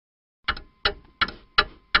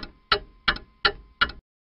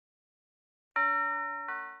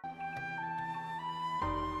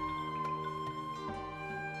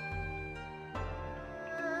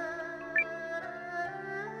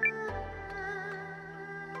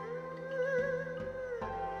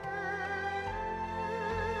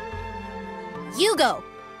Yugo!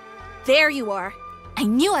 There you are. I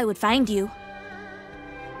knew I would find you.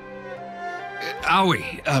 Aoi,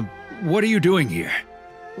 what are you doing here?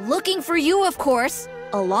 Looking for you, of course.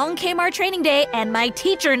 Along came our training day, and my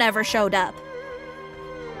teacher never showed up.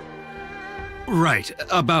 Right,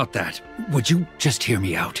 about that. Would you just hear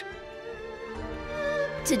me out?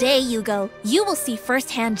 Today, Yugo, you will see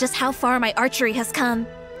firsthand just how far my archery has come.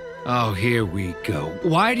 Oh, here we go.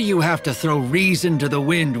 Why do you have to throw reason to the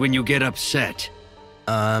wind when you get upset?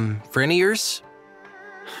 Friend of yours?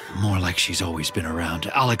 More like she's always been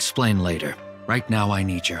around. I'll explain later. Right now, I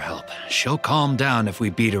need your help. She'll calm down if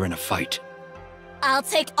we beat her in a fight. I'll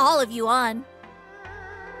take all of you on.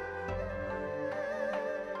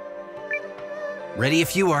 Ready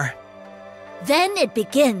if you are. Then it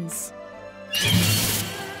begins.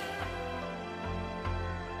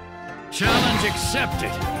 Challenge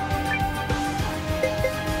accepted.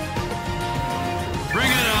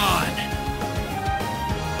 Bring it on.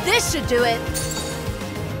 This should do it.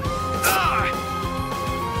 Ah!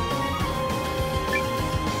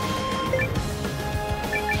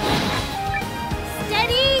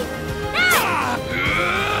 Steady! Now!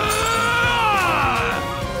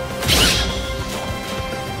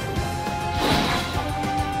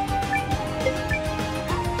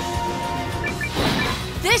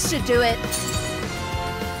 This should do it.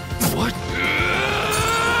 What?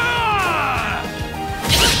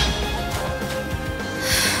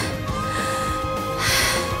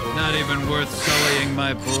 Not even worth sullying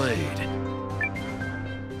my blade.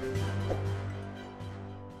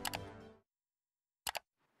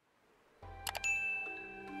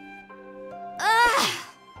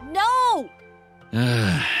 No!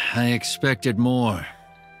 I expected more.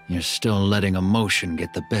 You're still letting emotion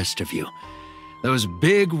get the best of you. Those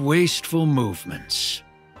big, wasteful movements.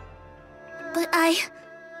 But I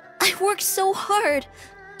worked so hard.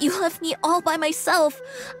 You left me all by myself.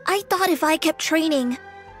 I thought if I kept training.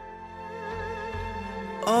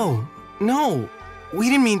 Oh, no. We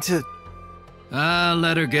didn't mean to...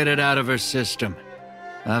 Let her get it out of her system.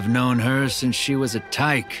 I've known her since she was a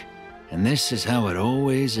tyke, and this is how it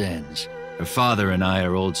always ends. Her father and I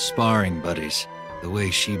are old sparring buddies. The way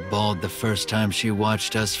she bawled the first time she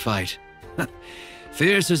watched us fight.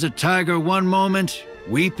 Fierce as a tiger one moment,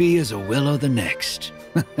 weepy as a willow the next.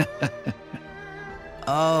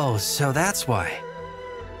 Oh, so that's why.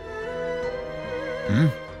 Hmm?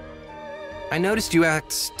 I noticed you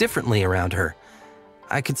act differently around her.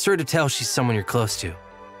 I could sort of tell she's someone you're close to.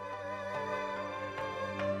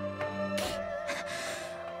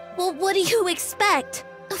 Well, what do you expect?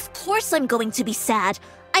 Of course I'm going to be sad.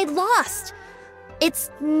 I lost. It's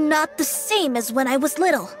not the same as when I was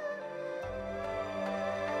little.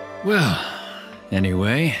 Well,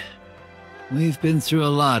 anyway, we've been through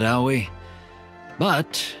a lot, Aoi.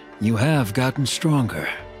 But you have gotten stronger.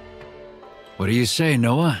 What do you say,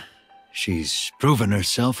 Noah? She's proven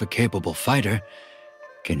herself a capable fighter.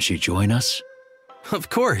 Can she join us?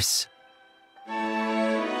 Of course.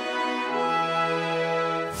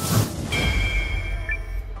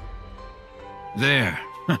 There.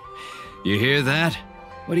 You hear that?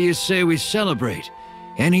 What do you say we celebrate?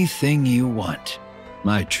 Anything you want.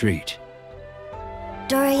 My treat.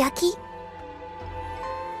 Dorayaki?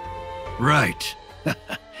 Right.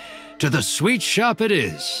 To the sweet shop it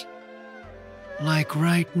is. Like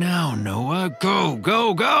right now, Noah. Go,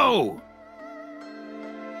 go, go!